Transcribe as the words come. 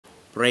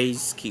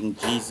Praise King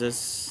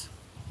Jesus.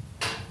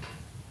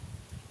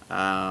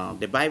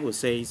 The Bible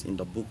says in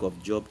the book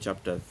of Job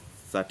chapter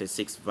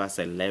 36 verse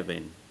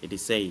 11, it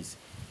says,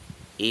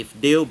 if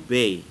they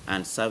obey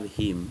and serve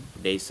him,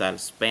 they shall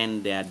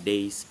spend their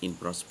days in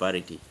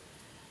prosperity.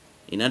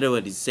 In other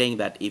words, it's saying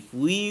that if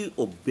we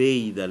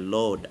obey the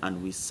Lord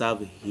and we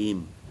serve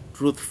him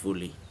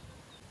truthfully,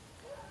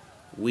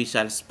 we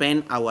shall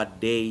spend our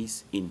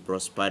days in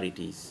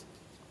prosperities.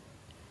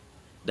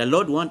 The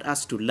Lord wants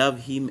us to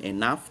love him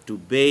enough to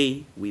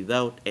obey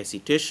without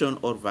hesitation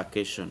or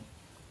vacation.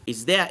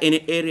 Is there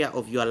any area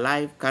of your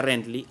life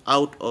currently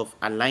out of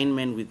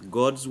alignment with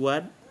God's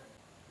word?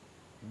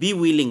 Be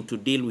willing to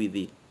deal with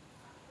it.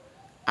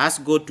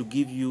 Ask God to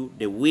give you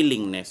the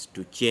willingness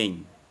to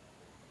change.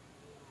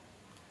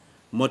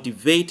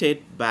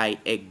 Motivated by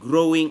a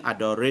growing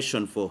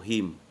adoration for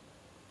him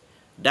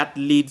that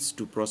leads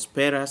to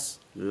prosperous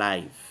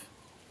life.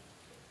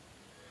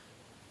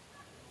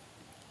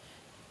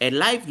 A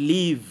life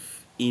lived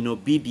in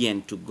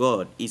obedience to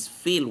God is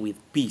filled with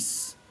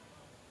peace.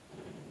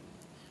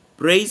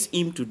 Praise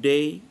him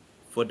today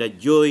for the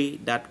joy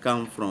that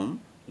comes from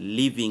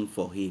living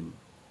for him.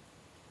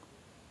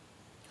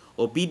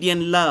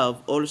 Obedient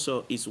love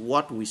also is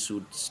what we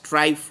should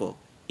strive for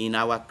in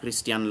our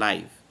Christian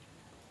life.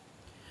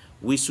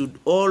 We should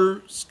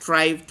all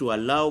strive to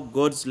allow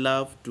God's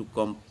love to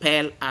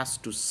compel us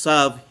to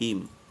serve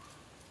him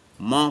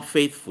more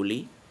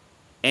faithfully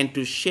and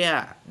to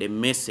share the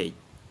message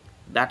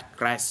that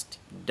Christ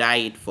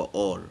died for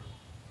all.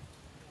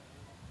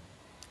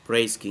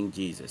 Praise King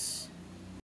Jesus.